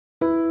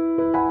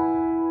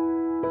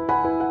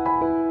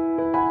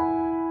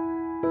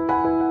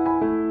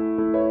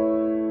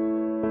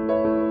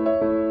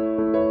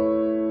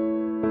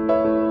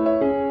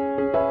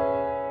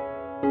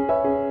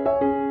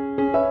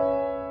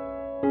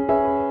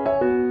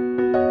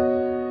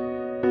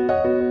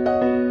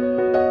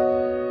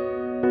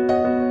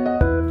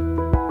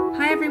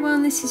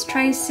this is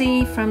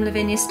Tracey from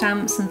Lavinia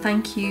Stamps, and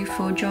thank you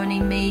for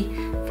joining me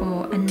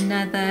for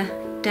another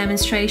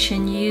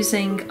demonstration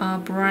using our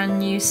brand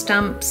new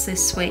stamps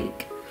this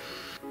week.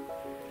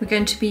 We're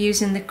going to be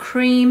using the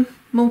cream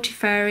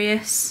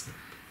multifarious,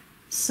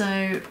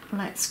 so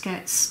let's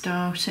get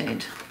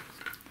started.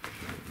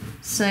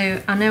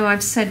 So I know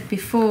I've said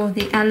before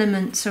the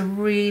elements are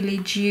really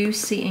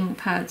juicy ink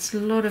pads, a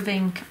lot of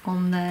ink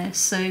on there,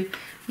 so you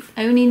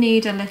only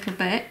need a little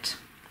bit.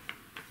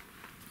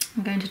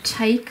 I'm going to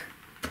take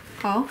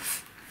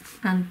off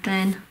and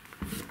then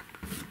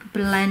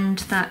blend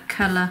that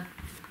colour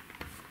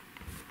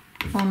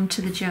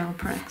onto the gel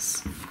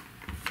press.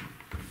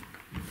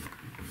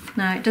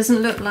 Now it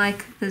doesn't look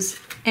like there's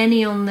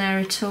any on there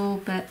at all,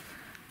 but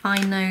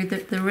I know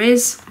that there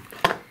is,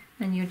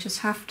 and you'll just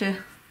have to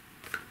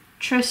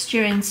trust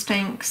your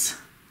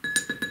instincts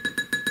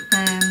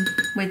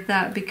with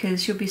that,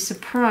 because you'll be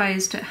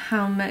surprised at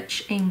how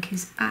much ink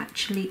is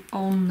actually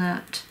on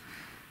that.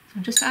 So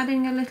I'm just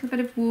adding a little bit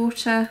of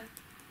water.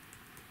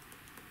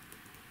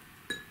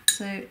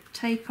 So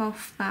take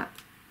off that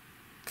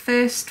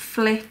first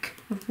flick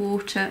of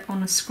water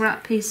on a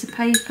scrap piece of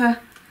paper,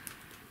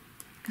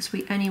 because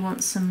we only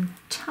want some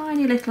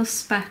tiny little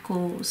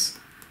speckles.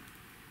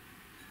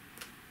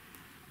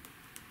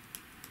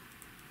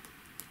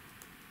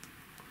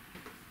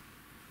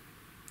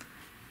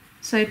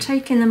 So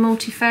taking the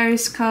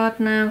multifarious card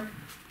now,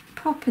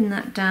 popping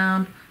that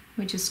down,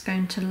 we're just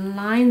going to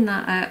line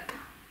that up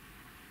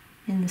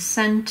in the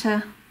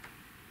centre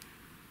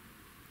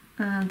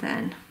and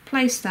then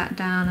place that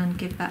down and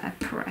give that a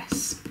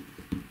press.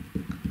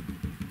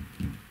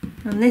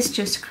 And this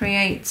just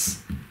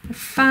creates a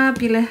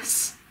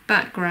fabulous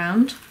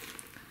background,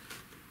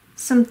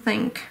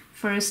 something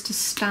for us to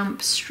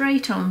stamp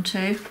straight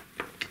onto.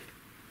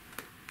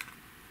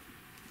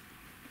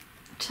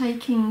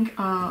 Taking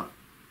our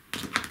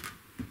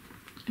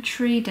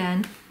tree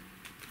den,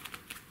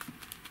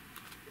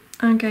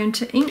 I'm going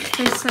to ink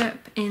this up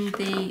in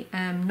the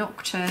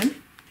Nocturne.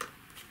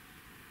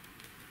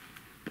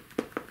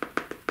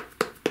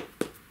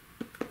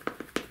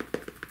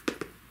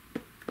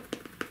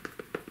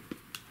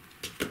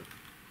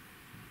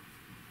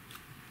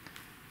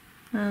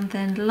 And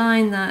then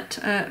line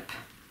that up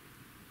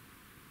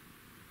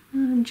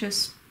and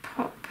just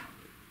pop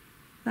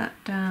that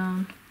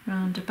down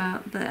round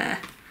about there.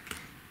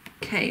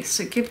 Okay,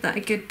 so give that a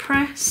good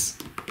press.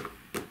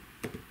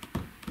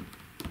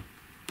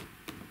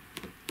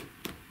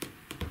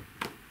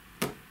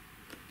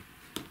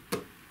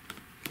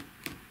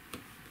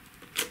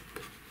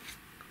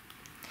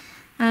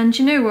 And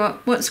you know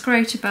what? What's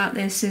great about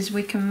this is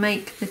we can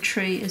make the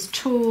tree as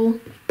tall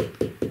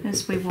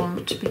as we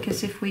want,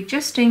 because if we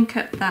just ink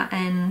up that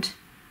end,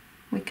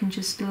 we can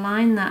just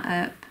line that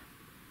up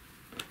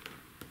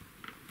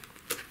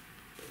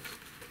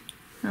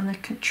and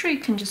the tree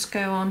can just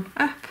go on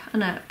up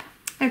and up.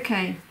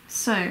 Okay,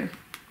 so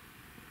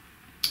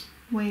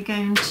we're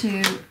going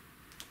to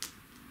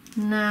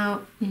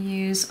now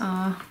use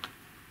our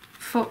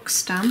fox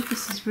stamp.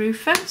 This is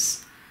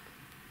Rufus.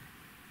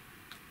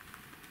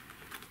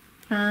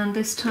 And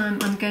this time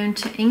I'm going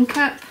to ink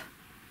up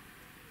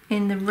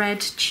in the red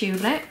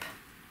tulip.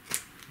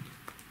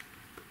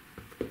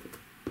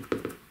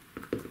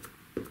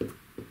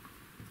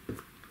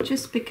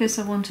 Just because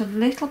I want a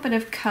little bit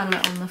of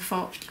colour on the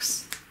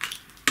fox.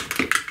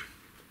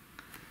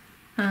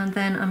 And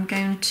then I'm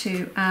going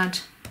to add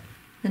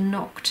the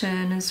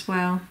Nocturne as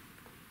well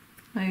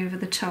over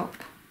the top.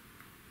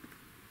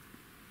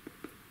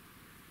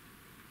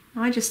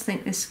 I just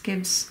think this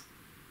gives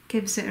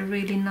it a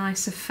really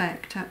nice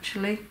effect,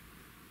 actually.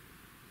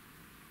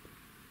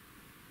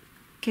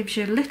 Gives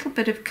you a little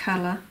bit of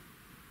colour,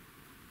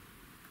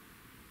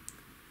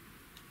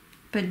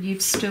 but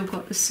you've still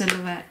got the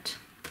silhouette.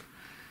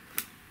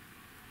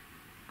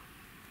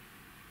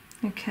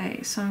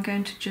 Okay, so I'm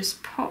going to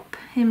just pop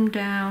him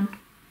down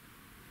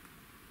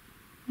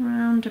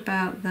round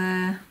about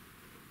there.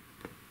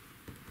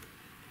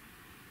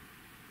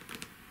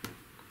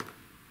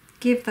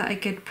 Give that a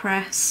good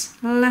press,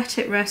 let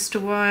it rest a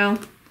while.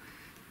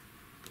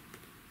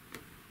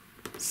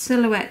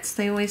 Silhouettes,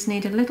 they always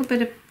need a little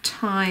bit of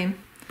time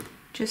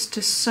just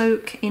to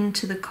soak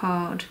into the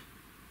card.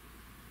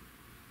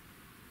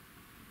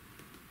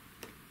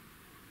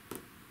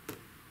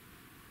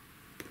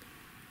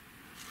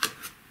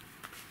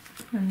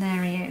 And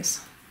there he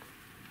is.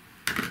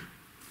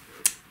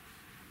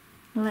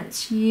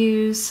 Let's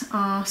use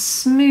our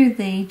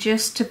smoothie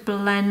just to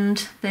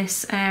blend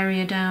this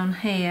area down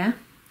here.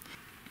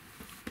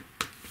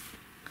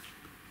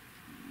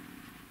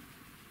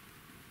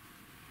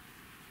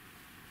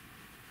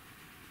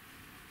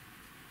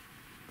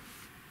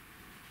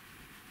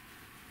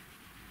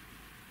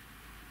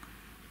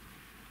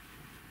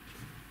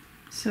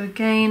 So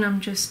again,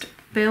 I'm just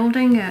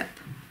building up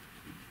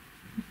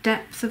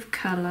depth of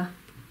colour.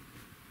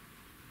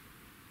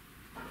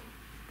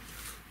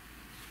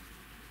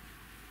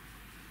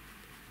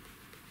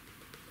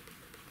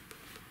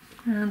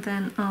 And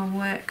then I'll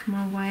work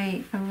my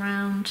way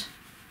around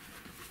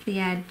the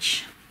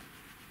edge.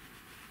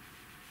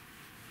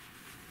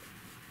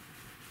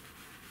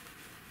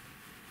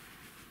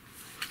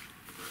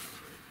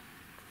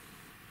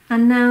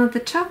 And now the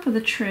top of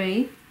the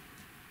tree,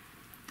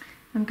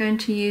 I'm going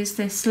to use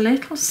this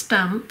little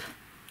stamp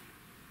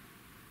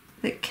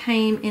that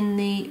came in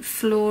the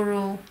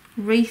floral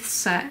wreath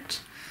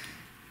set,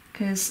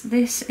 because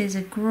this is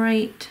a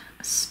great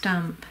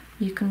stamp.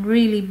 You can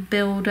really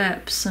build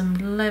up some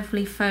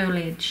lovely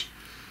foliage.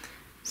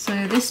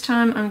 So this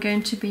time I'm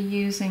going to be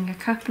using a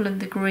couple of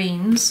the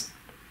greens.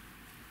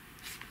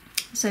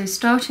 So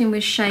starting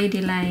with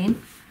Shady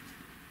Lane,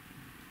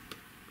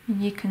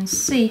 and you can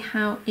see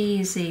how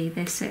easy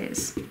this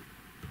is.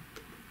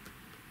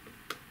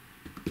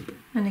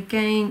 And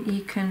again,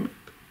 you can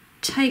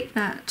take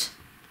that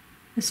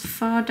as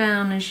far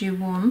down as you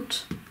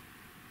want.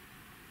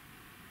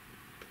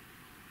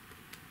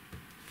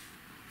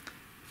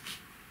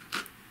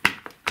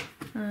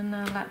 And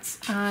now let's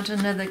add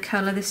another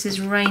colour. This is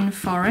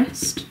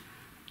Rainforest,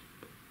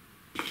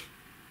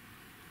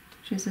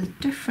 which is a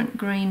different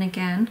green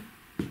again.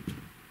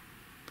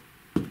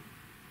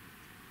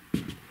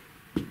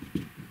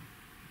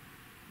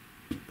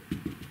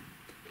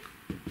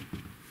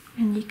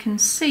 And you can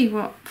see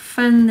what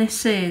fun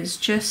this is,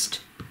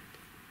 just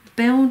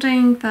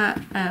building that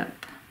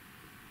up.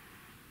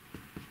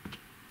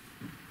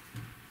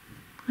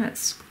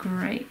 That's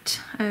great.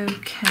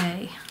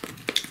 Okay.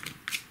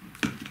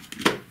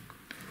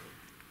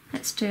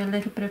 Let's do a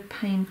little bit of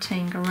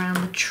painting around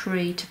the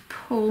tree to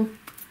pull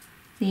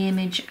the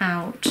image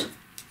out.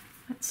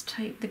 Let's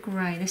take the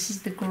grey. This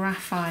is the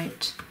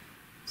graphite.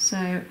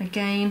 So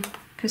again,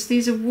 because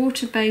these are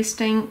water-based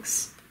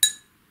inks,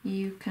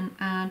 you can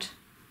add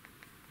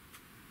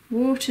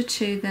water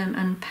to them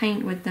and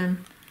paint with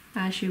them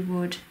as you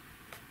would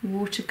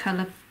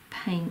watercolour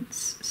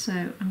paints.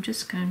 So I'm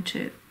just going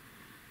to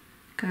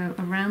go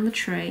around the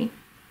tree.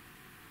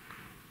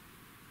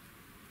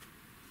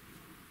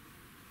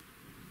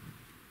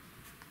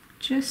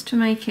 Just to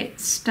make it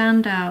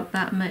stand out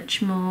that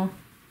much more.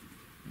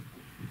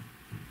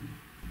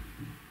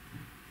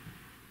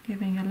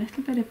 Giving a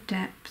little bit of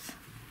depth.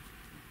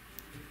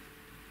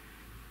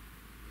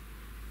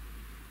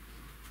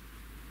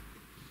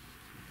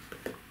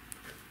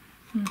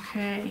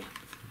 Okay.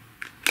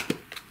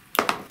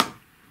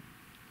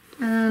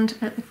 And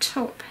at the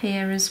top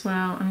here as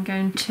well, I'm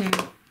going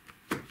to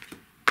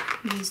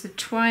use the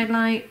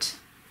Twilight.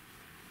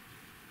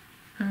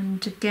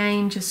 And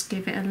again, just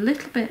give it a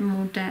little bit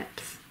more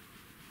depth.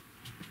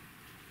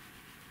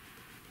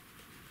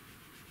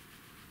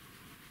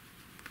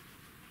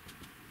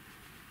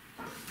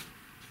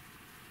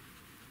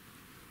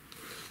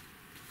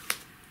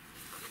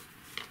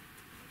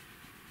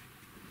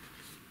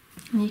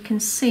 And you can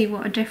see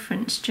what a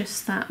difference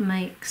just that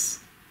makes.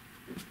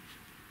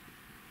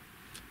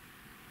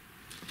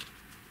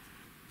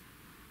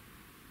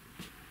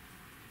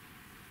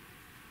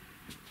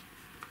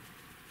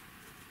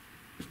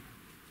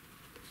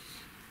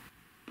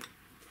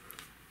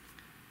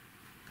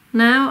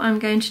 Now I'm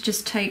going to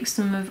just take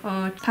some of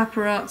our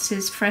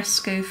Paparazzi's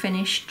Fresco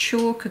Finish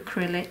chalk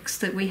acrylics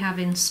that we have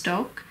in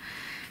stock,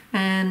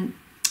 and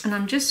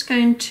I'm just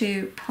going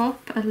to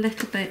pop a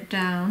little bit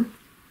down,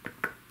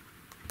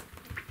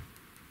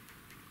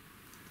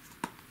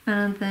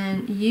 and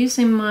then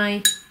using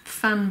my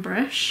fan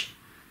brush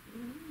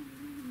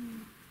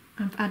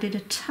I've added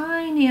a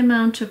tiny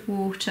amount of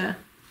water,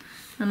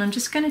 and I'm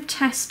just going to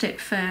test it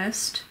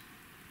first,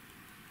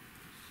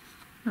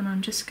 and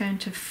I'm just going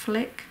to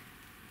flick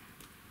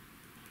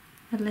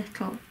a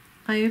little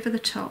over the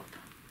top.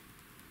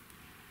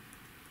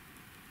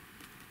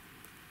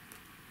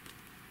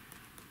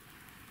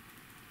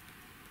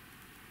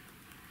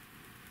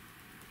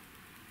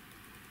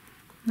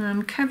 Now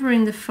I'm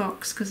covering the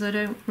fox because I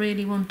don't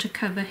really want to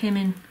cover him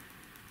in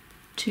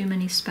too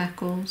many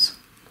speckles.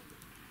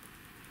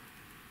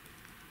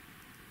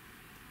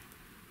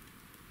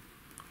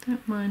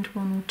 Don't mind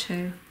one or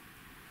two.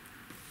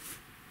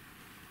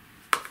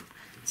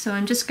 So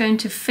I'm just going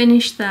to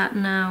finish that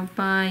now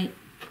by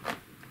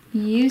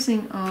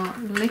using our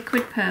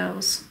liquid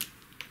pearls,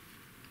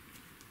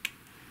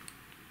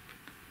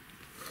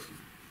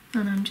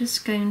 and I'm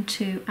just going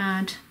to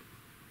add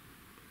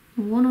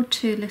one or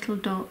two little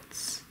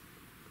dots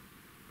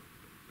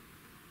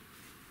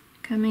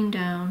coming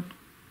down,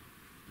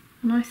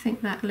 and I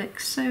think that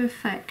looks so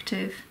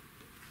effective.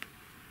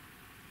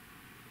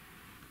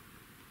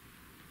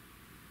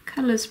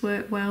 Colours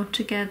work well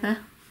together,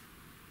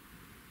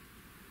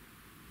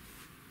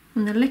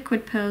 and the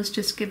liquid pearls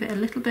just give it a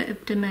little bit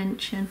of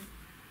dimension.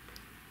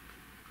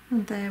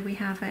 And there we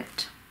have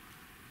it.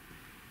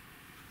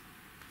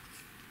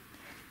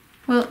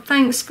 Well,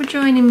 thanks for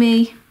joining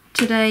me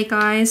today,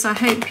 guys. I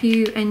hope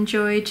you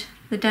enjoyed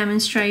the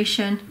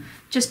demonstration.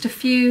 Just a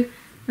few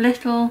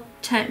little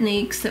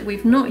techniques that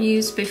we've not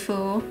used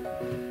before.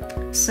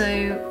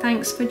 So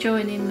thanks for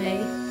joining me,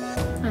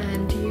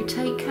 and you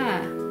take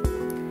care.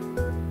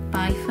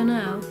 Bye for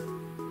now.